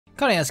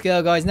Cutting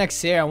skill guys, next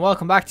here, and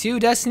welcome back to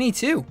Destiny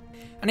 2.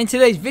 And in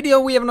today's video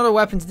we have another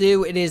weapon to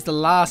do. It is the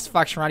last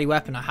faction rally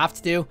weapon I have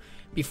to do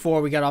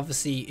before we get,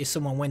 obviously, if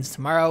someone wins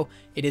tomorrow.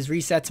 It is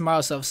reset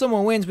tomorrow, so if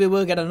someone wins we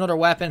will get another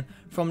weapon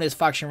from this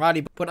faction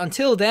rally. But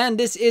until then,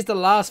 this is the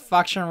last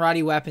faction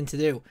rally weapon to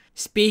do.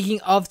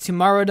 Speaking of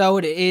tomorrow though,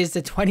 it is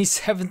the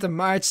 27th of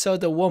March, so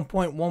the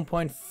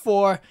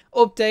 1.1.4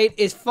 update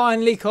is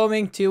finally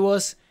coming to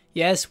us.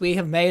 Yes, we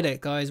have made it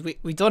guys,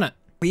 we've done it.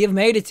 We have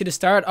made it to the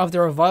start of the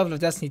revival of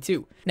Destiny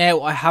 2.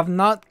 Now, I have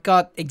not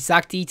got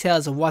exact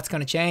details of what's going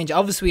to change.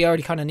 Obviously, we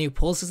already kind of knew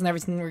pulses and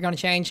everything were going to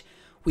change.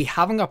 We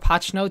haven't got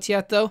patch notes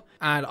yet, though.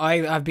 And I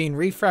have been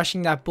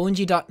refreshing that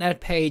Bungie.net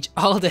page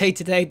all day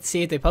today to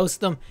see if they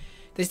posted them.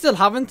 They still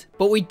haven't,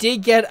 but we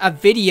did get a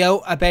video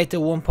about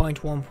the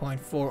 1.1.4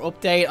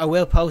 update. I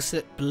will post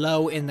it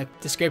below in the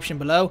description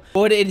below.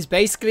 But it is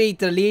basically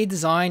the lead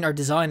design, or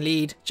design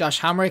lead, Josh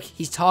Hamrick.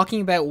 He's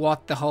talking about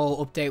what the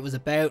whole update was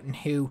about and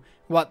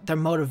what their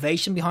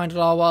motivation behind it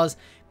all was.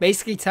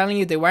 Basically telling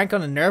you they weren't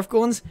going to nerf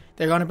guns,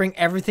 they're going to bring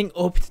everything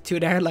up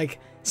to their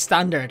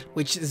standard,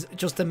 which is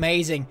just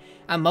amazing.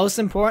 And most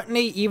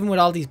importantly, even with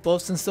all these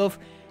buffs and stuff,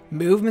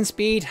 movement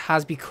speed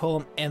has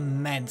become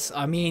immense.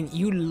 I mean,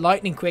 you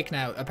lightning quick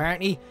now.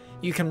 Apparently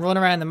you can run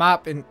around the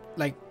map in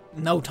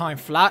no time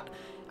flat,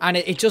 and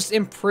it just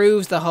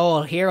improves the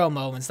whole hero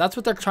moments. That's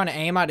what they're trying to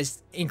aim at,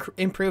 is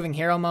improving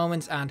hero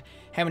moments and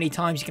how many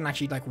times you can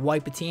actually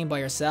wipe a team by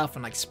yourself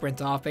and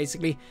sprint off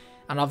basically.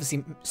 And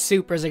obviously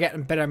supers are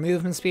getting better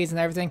movement speeds and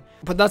everything.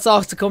 But that's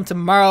all to come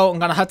tomorrow. I'm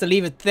going to have to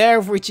leave it there,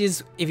 which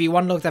is, if you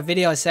want to look at that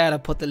video I said, I'll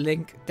put the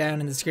link down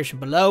in the description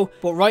below.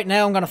 But right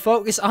now I'm going to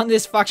focus on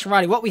this faction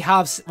rally, what we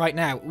have right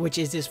now, which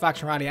is this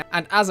faction rally.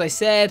 And as I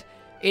said,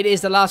 it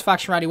is the last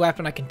faction rally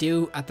weapon I can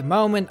do at the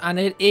moment, and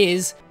it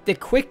is the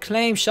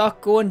QUITCLAIM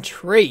Shotgun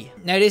III.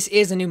 Now, this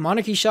is a new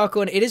Monarchy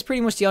shotgun. It is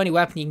pretty much the only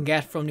weapon you can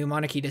get from new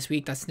Monarchy this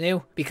week that's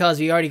new, because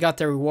we already got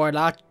the reward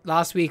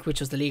last week, which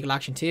was the Legal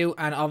Action 2,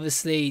 and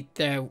obviously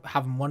they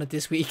haven't won it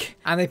this week,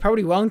 and they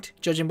probably won't,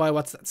 judging by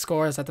what the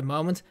score is at the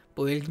moment.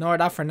 But we'll ignore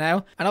that for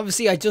now. And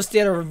obviously I just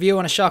did a review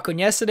on a shotgun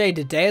yesterday,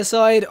 the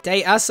Deicide,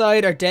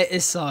 or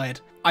Deicide.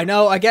 I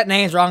know I get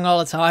names wrong all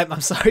the time, I'm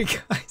sorry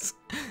guys.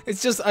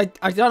 It's just, I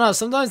don't know,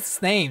 sometimes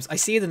it's names. I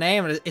see the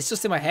name and it's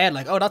just in my head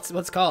oh, that's what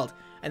it's called.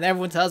 And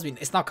everyone tells me,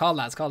 it's not called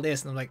that, it's called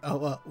this. And I'm like, oh,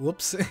 well,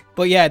 whoops.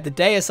 But yeah, the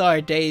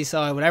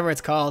Deicide, whatever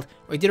it's called.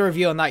 We did a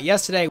review on that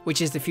yesterday,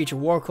 which is the Future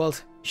War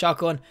Cult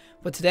shotgun.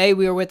 But today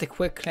we are with the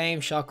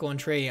QUITCLAIM Shotgun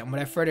III. And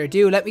without further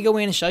ado, let me go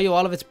in and show you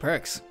all of its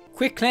perks.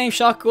 QUITCLAIM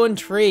Shotgun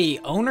III,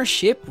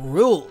 ownership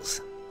rules.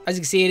 As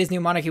you can see, it is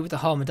new Monarchy with the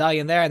whole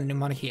medallion there and the new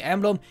Monarchy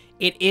emblem.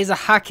 It is a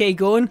Hake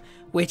gun,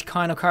 which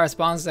kind of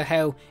corresponds to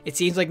how it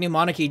seems like new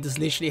Monarchy does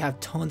literally have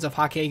tons of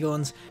Hake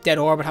guns. Dead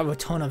Orbit have a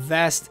ton of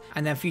Vest,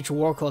 and then Future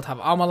War Cult have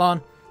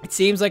Amalon. It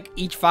seems like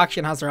each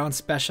faction has their own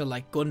special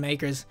gun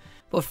makers.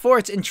 But for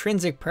its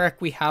intrinsic perk,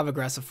 we have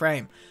Aggressive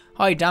Frame.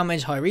 High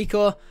damage, high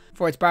recoil.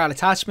 For its barrel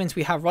attachments,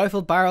 we have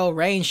Rifle Barrel,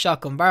 Range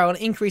Shotgun Barrel,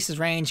 increases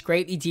range,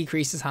 greatly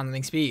decreases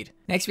handling speed.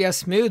 Next we have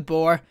Smooth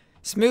Bore.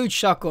 Smooth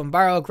Shotgun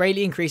Barrel,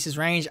 greatly increases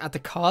range at the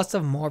cost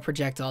of more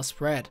projectile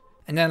spread.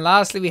 And then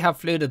lastly we have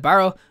Fluted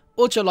Barrel.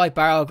 Ultra Light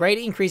Barrel,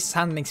 greatly increases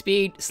handling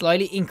speed,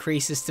 slightly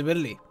increases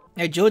stability.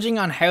 Now, judging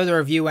on how the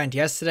review went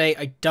yesterday,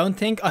 I don't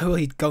think I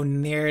will go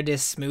near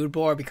this Smooth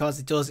Bore because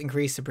it does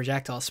increase the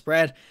projectile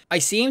spread. I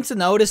seem to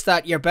notice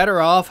that you're better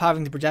off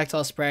having the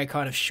projectile spread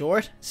kind of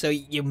short, so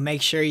you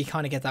make sure you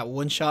kind of get that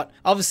one shot.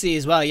 Obviously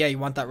as well, yeah, you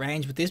want that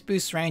range, but this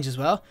boosts range as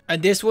well.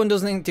 And this one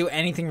doesn't do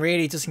anything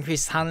really, it just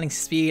increases handling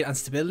speed and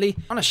stability.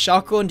 On a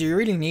shotgun, do you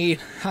really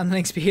need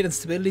handling speed and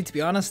stability, to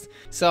be honest?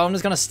 So I'm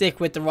just going to stick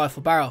with the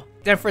Rifle Barrel.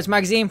 Then for its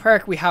magazine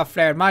perk, we have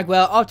Flared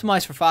Magwell,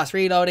 optimized for fast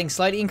reloading,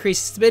 slightly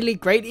increases stability,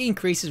 greatly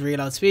increases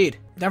reload speed.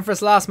 Then for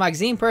its last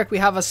magazine perk, we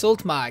have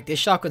Assault Mag. This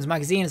shotgun's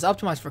magazine is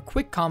optimized for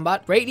quick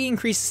combat, greatly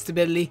increases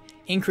stability,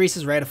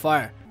 increases rate of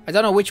fire. I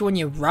don't know which one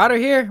you'd rather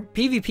here.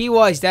 PvP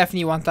wise,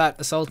 definitely want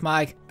that Assault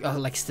Mag,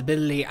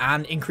 stability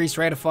and increased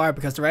rate of fire,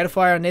 because the rate of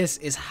fire on this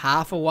is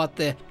half of what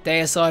the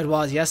Deicide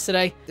was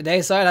yesterday. The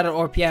Deicide had an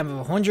RPM of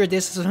 100,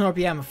 this is an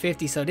RPM of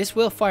 50, so this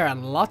will fire a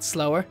lot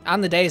slower,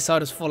 and the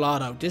Deicide is full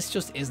auto, this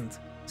just isn't.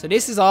 So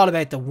this is all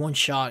about the one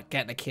shot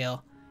getting a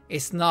kill.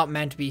 It's not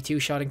meant to be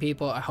two-shotting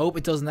people, I hope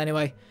it doesn't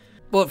anyway.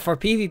 But for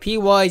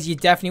PvP wise, you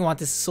definitely want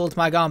this Assault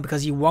Mag on,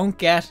 because you won't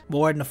get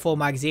more than a full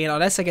magazine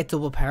unless I get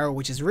double power,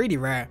 which is really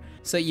rare.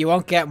 So you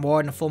won't get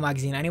more than a full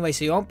magazine anyway,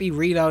 so you won't be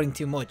reloading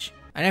too much.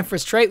 And then for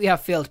its trait, we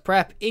have Field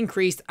Prep,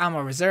 increased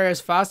ammo reserves,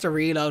 faster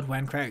reload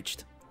when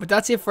crouched. But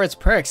that's it for its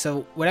perks,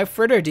 so without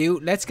further ado,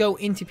 let's go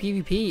into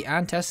PvP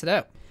and test it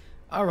out.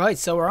 Alright,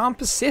 so we're on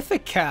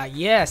Pacifica.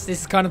 Yes,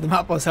 this is kind of the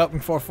map I was hoping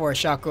for a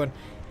shotgun.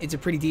 It's a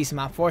pretty decent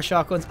map for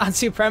shotguns. And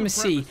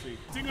Supremacy,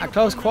 a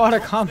close quarter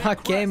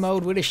combat game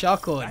mode with a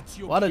shotgun.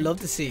 What I'd love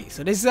to see.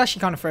 So this is actually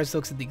kind of first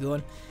looks at the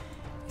gun.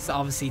 It's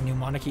obviously new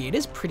Monarchy. It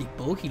is pretty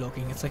bulky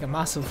looking. It's like a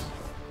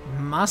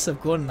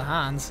massive gun in the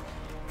hands.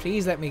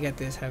 Please let me get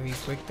this heavy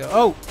quick though.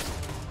 Oh!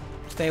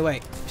 Stay away.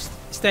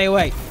 Stay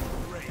away.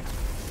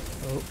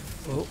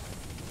 Oh.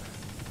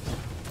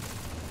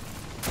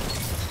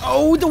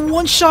 Oh, the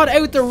one shot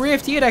out the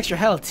rift. He had extra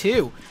health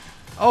too.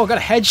 Oh, got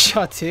a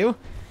headshot too.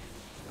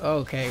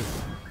 Okay.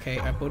 Okay,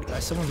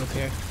 someone's up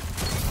here.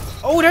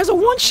 Oh, there's a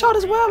one shot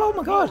as well. Oh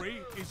my god.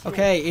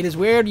 Okay, it is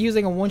weird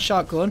using a one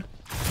shot gun.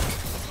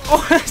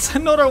 Oh, that's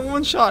another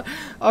one shot.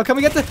 Oh, can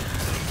we get the...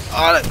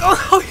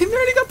 Oh, he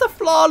nearly got the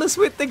flawless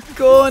with the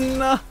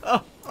gun.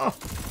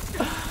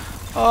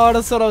 Oh,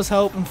 that's what I was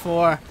hoping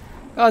for.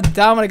 God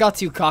damn it, I got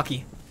too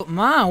cocky. But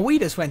man, we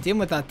just went in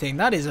with that thing.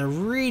 That is a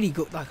really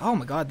good... Like, oh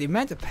my god, the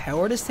amount of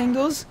power this thing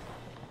does.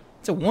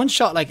 It's a one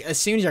shot, like, as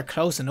soon as you're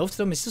close enough to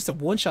them, it's just a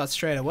one shot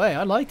straight away.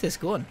 I like this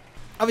gun.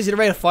 Obviously, the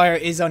rate of fire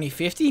is only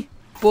 50.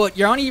 But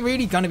you're only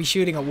really going to be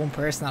shooting at one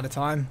person at a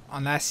time.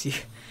 Unless you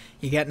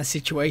get in a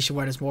situation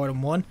where there's more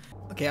than one.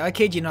 Okay, I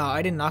kid you not,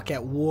 I did not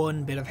get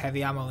one bit of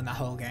heavy ammo in that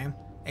whole game.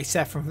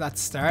 Except from that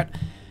start.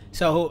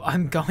 So,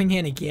 I'm going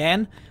in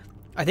again.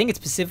 I think it's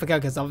Pacifica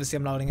because obviously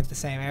I'm loading into the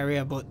same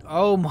area. But,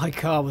 oh my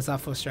god, was that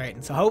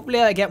frustrating. So,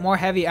 hopefully I get more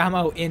heavy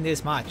ammo in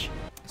this match.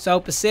 So,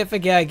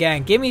 Pacifica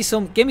again. Give me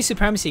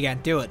Supremacy again.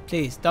 Do it,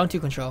 please. Don't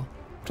do Control.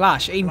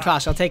 Clash, even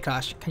Clash, I'll take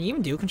Clash. Can you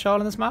even do Control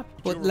on this map?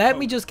 But let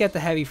me just get the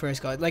heavy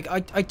first, guys. Like,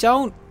 I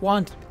don't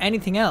want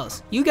anything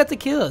else. You get the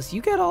kills.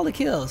 You get all the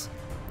kills.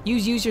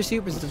 Use your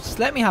supers. Just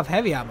let me have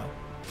heavy ammo.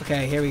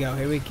 Okay, here we go.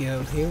 Here we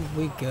go. Here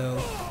we go.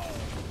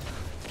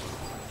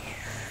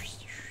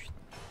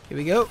 Here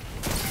we go.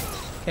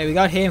 Okay, we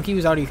got him. He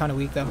was already kind of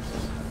weak, though.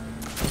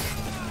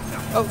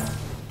 Oh.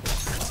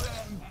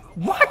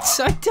 What?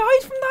 I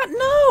died from that?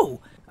 No!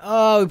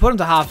 Oh, we put him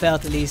to half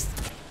health at least.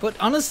 But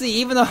honestly,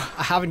 even though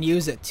I haven't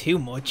used it too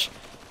much,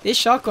 this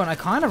shotgun, I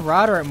kind of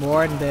rather it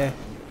more than the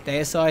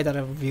DSI that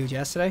I reviewed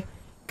yesterday.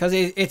 Because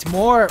it's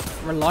more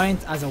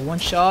reliant as a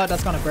one-shot.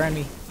 That's going to burn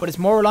me. But it's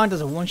more reliant as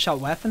a one-shot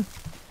weapon.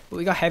 But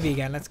we got heavy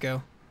again. Let's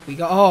go. We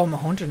got... Oh, I'm a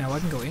hunter now. I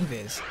can go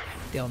invis.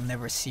 They'll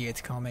never see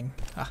it coming.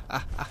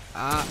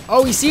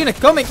 Oh, he's seeing it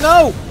coming.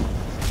 No!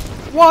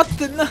 What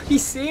the... No,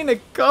 he's seeing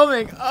it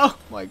coming. Oh,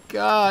 my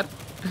God.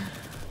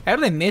 How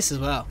did I miss as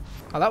well?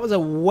 Oh, that was a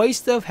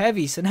waste of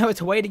heavy, so now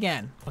it's wait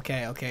again.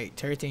 Okay,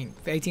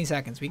 18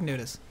 seconds. We can do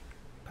this.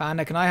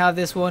 Panda, can I have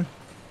this one?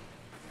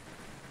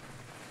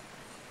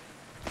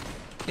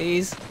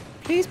 Please.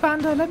 Please,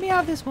 Panda, let me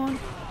have this one.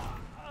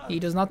 He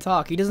does not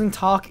talk. He doesn't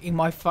talk in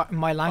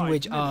my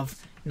language of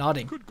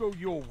nodding. Could go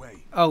your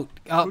way. Oh,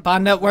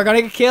 Panda, we're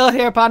gonna get killed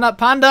here, Panda.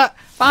 Panda!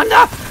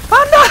 Panda!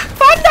 Panda!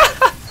 Panda!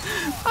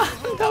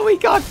 Panda, we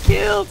got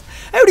killed.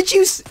 How did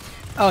you...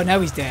 Oh, now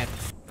he's dead.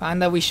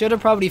 Panda, we should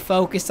have probably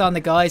focused on the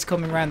guys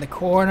coming around the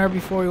corner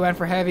before we went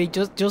for heavy.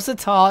 Just a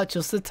thought.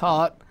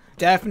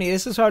 Definitely,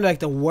 this is probably like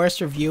the worst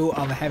review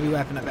of a heavy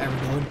weapon I've ever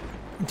done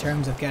in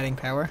terms of getting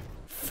power.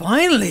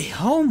 Finally!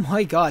 Oh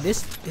my god,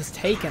 this is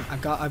taken.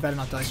 I better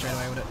not die straight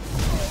away with it.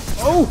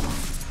 Oh!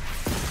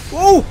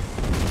 Whoa!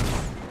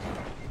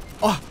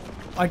 Oh,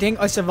 I think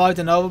I survived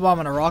a Nova Bomb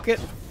and a rocket.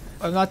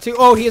 I'm not too...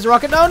 Oh, he has a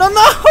rocket. No!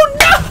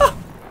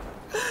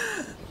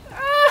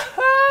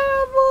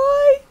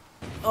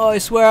 Oh, I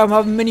swear I'm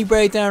having a mini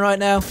breakdown right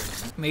now.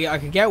 Maybe I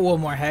could get one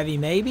more heavy,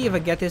 maybe, if I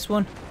get this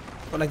one.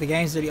 But like the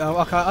game's really... Oh,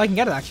 okay, I can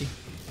get it actually.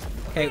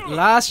 Okay,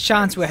 last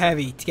chance with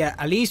heavy to get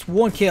at least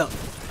one kill.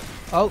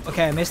 Oh,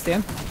 okay, I missed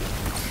him.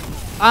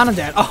 And I'm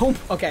dead. Oh,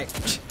 okay.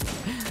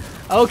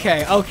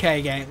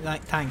 Okay, game.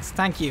 Like, thanks.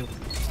 Thank you.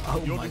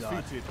 Oh my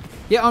god.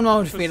 Yeah, I'm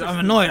not defeated. I'm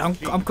annoyed.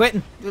 I'm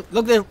quitting.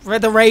 Look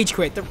at the rage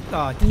quit.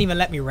 Oh, it didn't even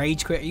let me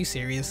rage quit. Are you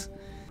serious?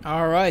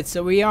 Alright,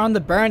 so we are on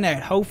the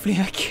burnout. Hopefully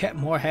I get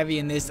more heavy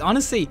in this.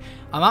 Honestly,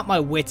 I'm at my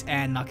wit's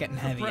end not getting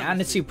heavy. And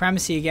it's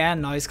Supremacy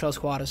again. Nice close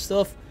quarter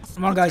stuff.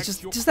 Come on guys,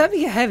 just let me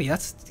get heavy.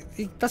 That's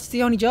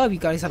the only job you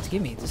guys have to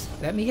give me. Just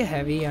let me get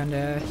heavy and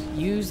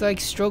use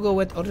like struggle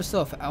with other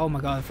stuff. Oh my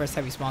god, the first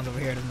heavy spawns over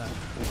here, doesn't it?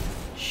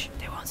 Shh,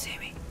 they won't see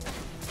me.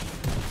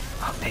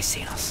 Oh, they've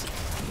seen us.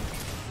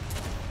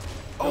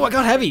 Oh, I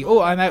got heavy. Oh,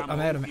 I'm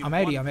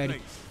outie.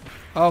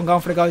 Oh, I'm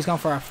going for the guy who's going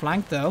for our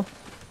flank though.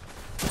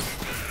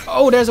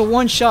 Oh, there's a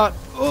one shot.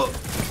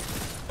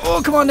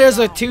 Oh, come on, there's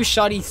a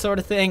two-shotty sort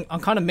of thing. I'm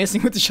kind of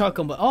missing with the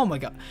shotgun, but oh my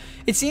god.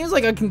 It seems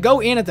like I can go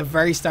in at the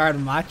very start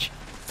of the match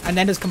and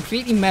then just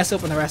completely mess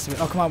up on the rest of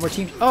it. Oh, come on, we're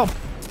team... Oh,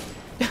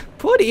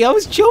 buddy, I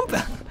was jumping.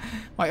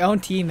 My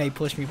own teammate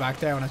pushed me back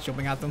there when I was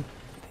jumping at them.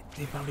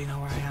 They probably know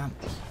where I am,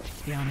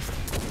 to be honest.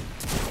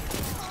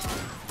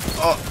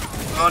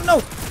 Oh,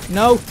 no.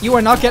 No, you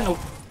are not getting...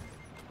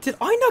 Did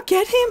I not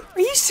get him? Are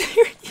you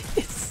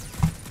serious?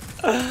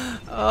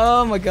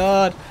 Oh my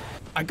god.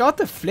 I got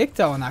the flick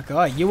though on that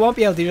guy. You won't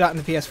be able to do that in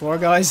the PS4,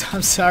 guys.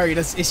 I'm sorry.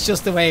 It's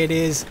just the way it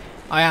is.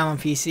 I am on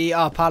PC.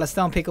 Oh, Palace,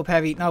 don't pick up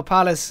heavy. No,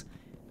 Palace.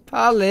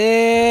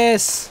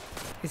 Palace.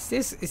 It's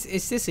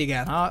this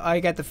again. I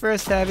get the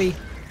first heavy.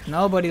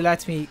 Nobody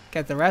lets me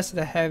get the rest of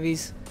the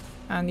heavies.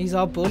 And he's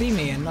all bullying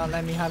me and not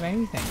letting me have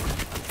anything.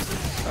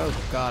 Oh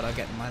god, I'm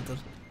getting mantled.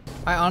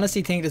 I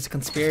honestly think there's a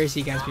conspiracy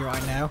against me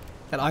right now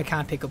that I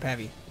can't pick up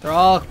heavy. They're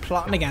all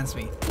plotting against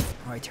me.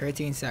 Alright,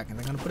 13 seconds.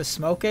 I'm going to put a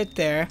smoke out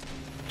there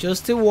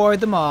just to ward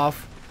them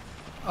off.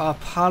 Oh,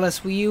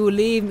 Palace, will you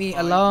leave me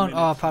alone?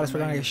 Oh, Palace, we're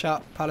going to get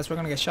shot. Palace, we're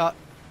going to get shot.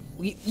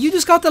 You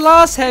just got the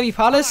last heavy,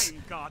 Palace.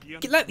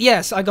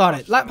 Yes, I got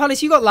it.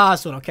 Palace, you got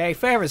last one, okay?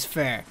 Fair is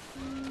fair.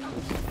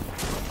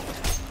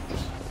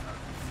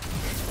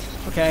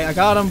 Okay, I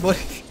got him, but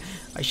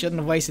I shouldn't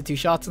have wasted 2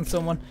 shots on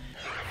someone.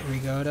 Here we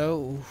go,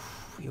 though.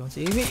 Oof, you won't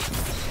see me.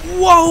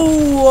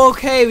 Whoa!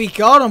 Okay, we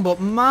got him, but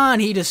man,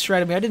 he just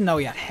shredded me. I didn't know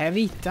he had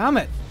heavy. Damn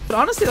it. But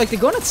honestly, like, the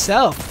gun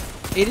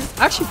itself, it is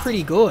actually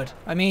pretty good.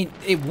 I mean,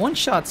 it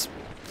one-shots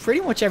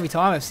pretty much every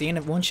time I've seen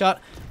it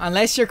one-shot.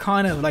 Unless you're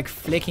kind of, like,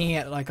 flicking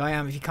it like I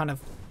am, if you kind of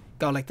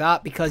go like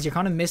that, because you're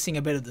kind of missing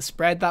a bit of the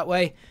spread that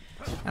way.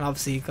 And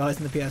obviously, guys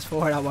in the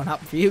PS4, that won't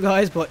happen for you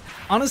guys. But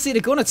honestly,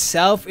 the gun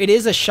itself, it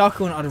is a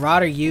shotgun I'd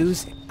rather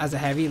use as a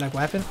heavy like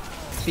weapon,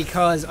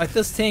 because I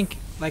just think,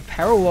 like,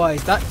 power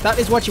wise, that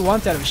is what you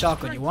want out of a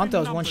shotgun. You want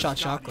those one-shot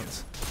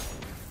shotguns.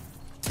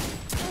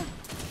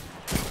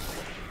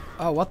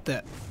 Oh, what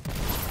the?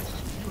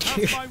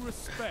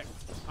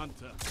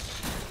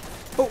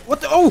 Oh,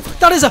 what the? Oh,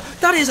 that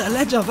is a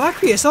Legend of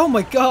Aquarius. Oh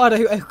my god,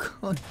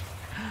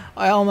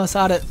 I almost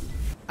had it.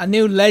 A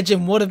new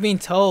legend would have been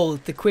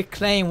told. The quick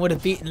claim would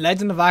have beaten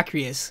Legend of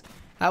Aquarius.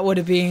 That would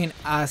have been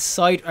a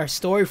sight or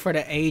story for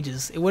the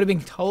ages. It would have been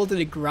told to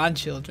the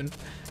grandchildren,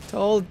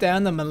 told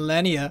down the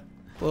millennia.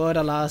 But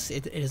alas,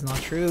 it is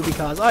not true,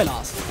 because I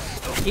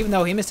lost. Even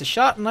though he missed a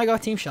shot and I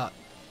got team shot.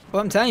 But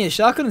I'm telling you, the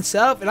shotgun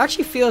itself, it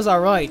actually feels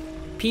alright.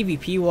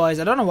 PvP wise,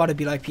 I don't know what it'd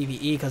be like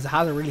PvE, because it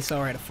has a really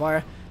slow rate of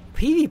fire.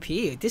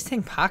 PvP, this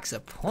thing packs a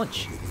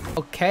punch.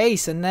 Okay,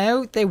 so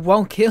now they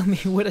won't kill me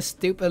with a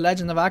stupid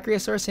Legend of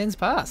Aquarius or Sins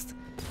Past.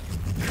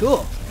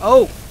 Cool.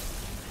 Oh,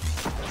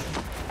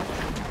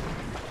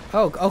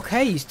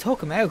 okay, you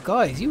took him out,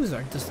 guys. He was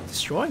just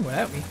destroying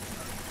without me.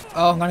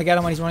 Oh, I'm gonna get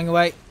him when he's running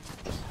away.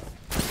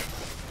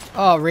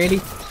 Oh,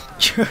 really?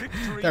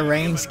 The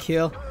range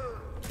kill.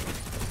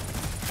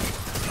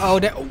 Oh,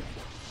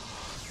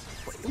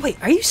 wait,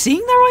 are you seeing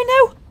that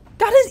right now?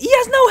 He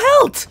has no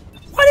health.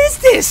 What is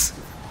this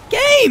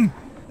game?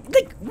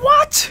 Like,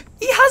 what?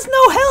 He has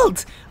no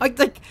health.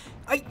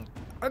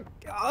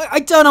 I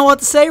don't know what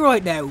to say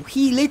right now.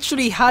 He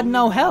literally had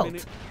no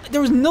health.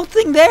 There was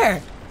nothing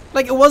there.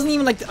 Like, it wasn't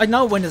even like, I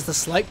know when there's the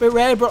slight bit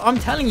red, but I'm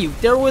telling you,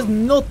 there was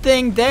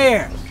nothing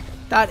there.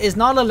 That is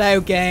not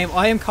allowed, game.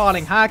 I am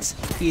calling hacks.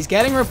 He's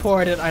getting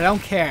reported. I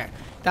don't care.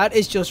 That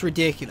is just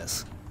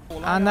ridiculous.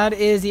 And that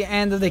is the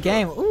end of the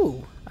game.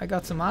 Ooh, I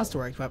got some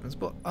masterwork weapons,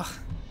 but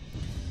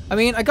I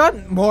mean, I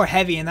got more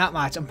heavy in that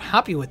match. I'm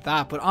happy with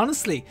that, but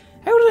honestly,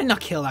 how did I not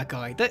kill that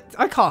guy?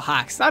 I call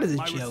hacks. That is a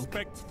joke.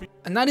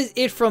 And that is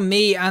it from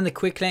me and the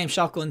Quick Claim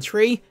Shotgun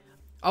 3.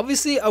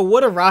 Obviously, I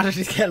would have rather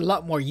to get a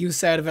lot more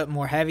use out of it,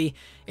 more heavy.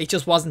 It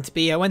just wasn't to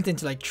be. I went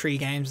into like 3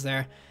 games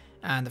there,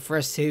 and the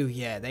first 2,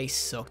 yeah, they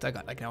sucked. I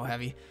got like no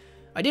heavy.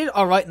 I did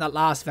alright in that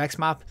last Vex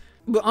map,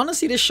 but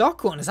honestly, this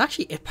shotgun is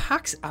actually, it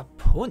packs a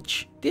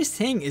punch. This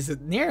thing is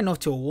near enough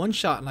to a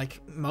one-shot in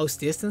like most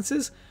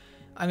distances.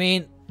 I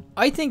mean,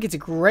 I think it's a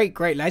great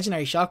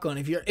legendary shotgun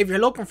if you're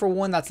looking for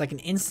one that's like an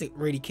instant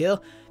really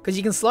kill, because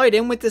you can slide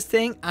in with this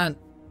thing and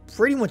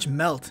pretty much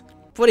melt.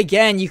 But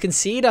again, you can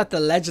see that the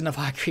Legend of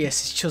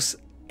Aquarius is just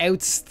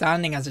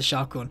outstanding as a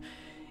shotgun.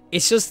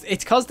 It's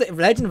because the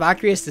Legend of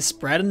Aquarius, the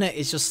spread on it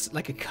is just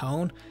like a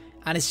cone,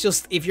 and it's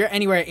just, if you're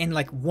anywhere in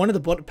like one of the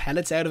bullet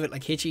pellets out of it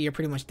like hit you, you're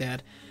pretty much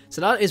dead.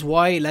 So that is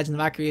why Legend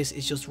of Aquarius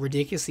is just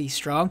ridiculously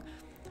strong.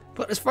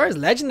 But as far as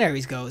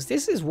legendaries goes,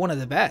 this is one of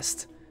the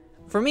best.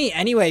 For me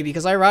anyway,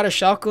 because I rather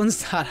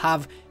shotguns that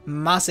have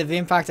massive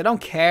impact. I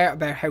don't care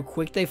about how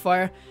quick they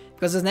fire,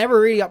 because there's never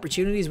really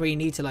opportunities where you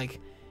need to like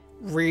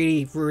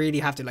really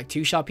have to like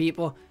 2-shot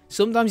people.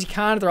 Sometimes you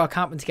can, they're all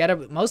camping together,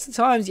 but most of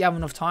the times you have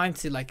enough time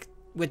to, like,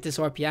 with this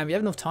RPM, you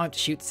have enough time to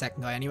shoot the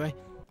second guy anyway.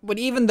 But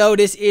even though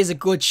this is a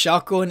good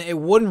shotgun, it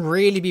wouldn't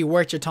really be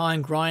worth your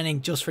time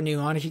grinding just for New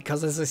Monarchy,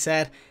 because as I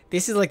said,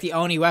 this is like the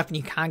only weapon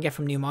you can get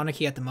from New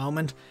Monarchy at the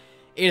moment.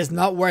 It is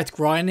not worth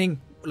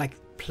grinding, like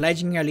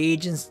pledging your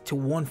allegiance to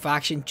one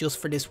faction just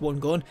for this one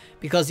gun,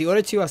 because the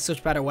other 2 have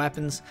such better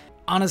weapons.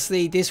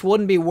 Honestly, this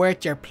wouldn't be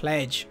worth your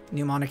pledge,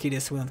 New Monarchy,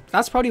 this month.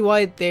 That's probably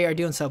why they are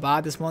doing so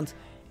bad this month.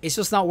 It's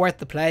just not worth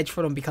the pledge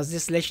for them, because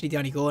this is literally the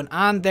only gun,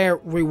 and their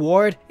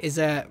reward is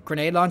a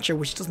grenade launcher,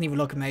 which doesn't even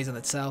look amazing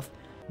itself.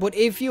 But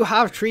if you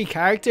have 3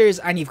 characters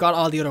and you've got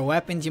all the other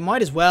weapons, you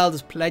might as well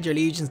just pledge your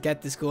allegiance,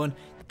 get this gun.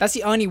 That's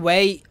the only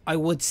way I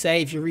would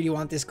say, if you really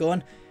want this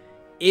gun,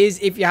 is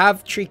if you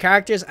have 3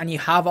 characters and you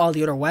have all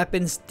the other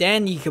weapons,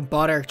 then you can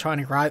bother trying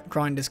to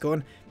grind this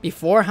gun.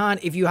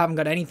 Beforehand, if you haven't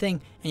got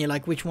anything and you're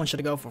like, which one should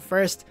I go for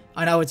first?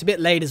 I know it's a bit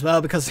late as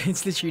well, because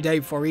it's literally day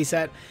before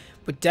reset,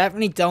 but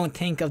definitely don't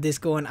think of this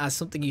gun as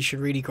something you should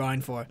really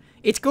grind for.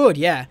 It's good,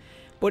 yeah,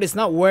 but it's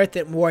not worth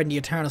it more than the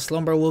Eternal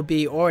Slumber will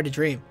be, or the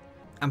Dream.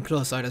 And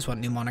plus, I just want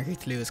New Monarchy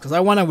to lose, because I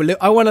want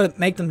to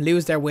make them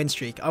lose their win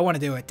streak. I want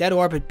to do it. Dead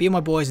Orbit, be my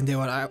boys and do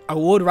it. I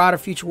would rather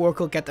Future War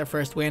Cult get their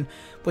first win,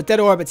 but Dead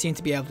Orbit seem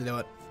to be able to do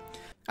it.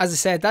 As I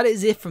said, that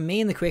is it from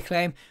me in the Quick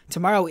Claim.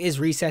 Tomorrow is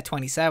Reset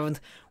 27th,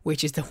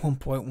 which is the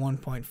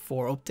 1.1.4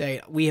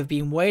 update. We have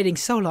been waiting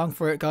so long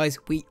for it, guys.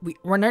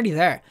 We're nearly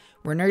there.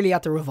 We're nearly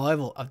at the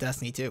revival of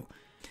Destiny 2.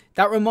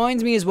 That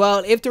reminds me as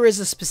well, if there is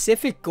a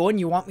specific gun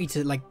you want me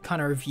to like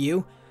kind of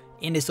review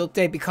in this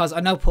update, because I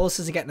know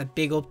pulses are getting a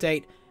big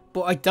update,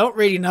 but I don't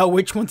really know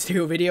which one to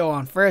do a video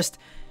on first.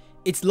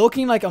 It's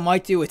looking like I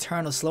might do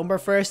Eternal Slumber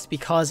first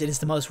because it is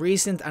the most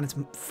recent and it's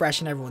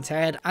fresh in everyone's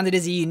head, and it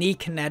is a unique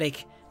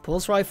kinetic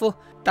pulse rifle.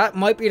 That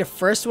might be the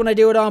first one I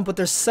do it on, but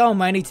there's so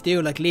many to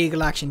do, like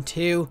Legal Action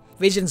 2,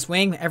 Vision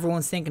Swing,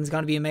 everyone's thinking is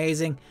going to be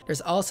amazing.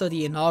 There's also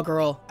the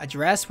inaugural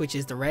Address, which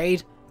is the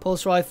raid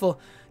pulse rifle.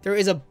 There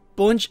is a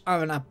bunch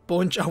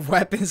of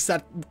weapons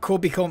that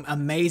could become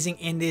amazing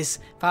in this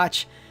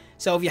patch.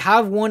 So if you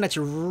have one that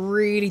you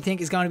really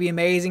think is going to be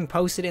amazing,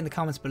 post it in the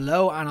comments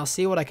below and I'll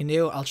see what I can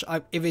do.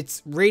 If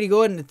it's really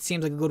good and it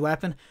seems like a good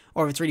weapon,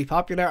 or if it's really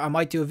popular, I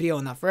might do a video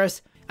on that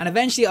first. And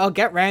eventually I'll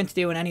get round to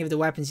doing any of the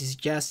weapons you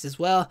suggest as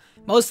well.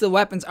 Most of the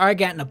weapons are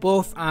getting a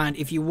buff, and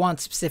if you want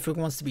specific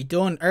ones to be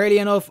done early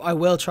enough, I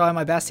will try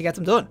my best to get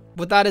them done.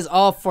 But that is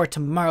all for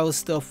tomorrow's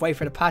stuff. Wait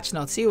for the patch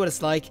notes, see what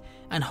it's like,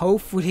 and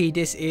hopefully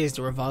this is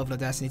the revival of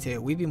Destiny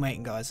 2. We've been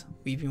waiting, guys.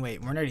 We've been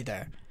waiting. We're nearly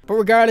there. But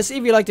regardless,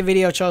 if you liked the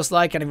video, show us a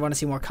like, and if you want to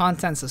see more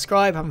content,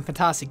 subscribe. Have a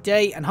fantastic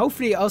day, and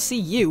hopefully I'll see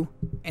you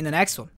in the next one.